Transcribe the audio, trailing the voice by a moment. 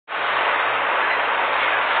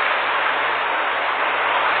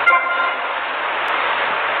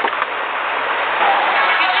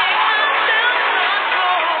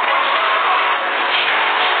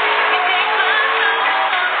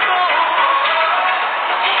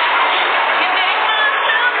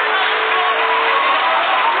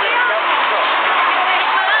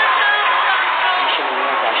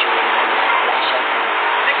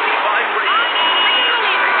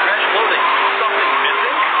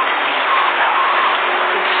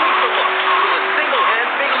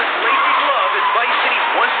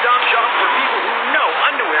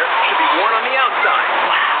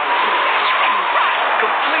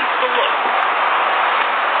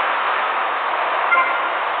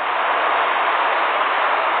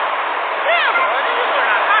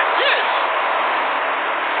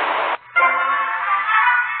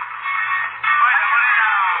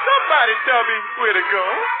Tommy. Way to go.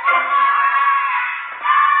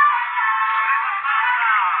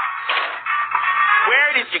 Where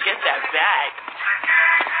did you get that bag?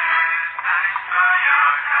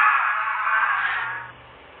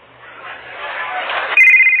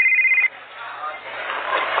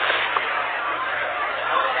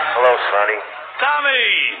 Hello, Sonny.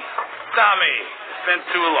 Tommy, it's been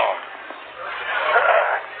too long.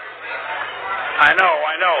 I know.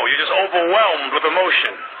 You're just overwhelmed with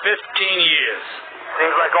emotion. 15 years.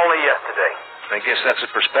 Seems like only yesterday. I guess that's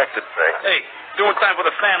a perspective thing. Hey, doing time for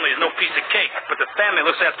the family is no piece of cake, but the family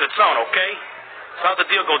looks after its own, okay? So how'd the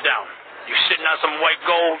deal go down? You sitting on some white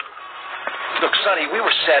gold? Look, Sonny, we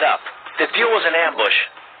were set up. The deal was an ambush.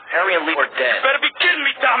 Harry and Lee were dead. You better be kidding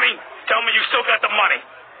me, Tommy. Tell me you still got the money.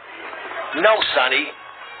 No, Sonny.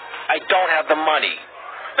 I don't have the money.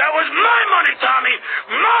 That was my money, Tommy!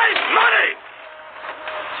 My money!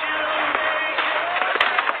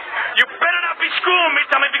 You better not be screwing me,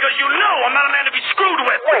 Tommy, because you know I'm not a man to be screwed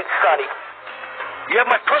with. Wait, Sonny. You have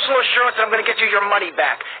my personal assurance that I'm going to get you your money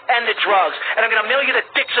back and the drugs, and I'm going to mail you the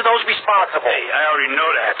dicks of those responsible. Hey, I already know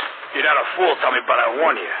that. You're not a fool, Tommy, but I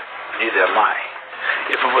warn you. Neither am I.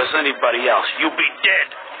 If it was anybody else, you'd be dead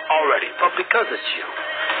already. But because it's you,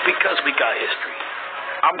 because we got history,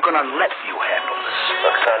 I'm going to let you handle this.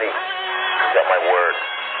 Look, Sonny, you got my word.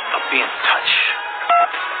 I'll be in touch.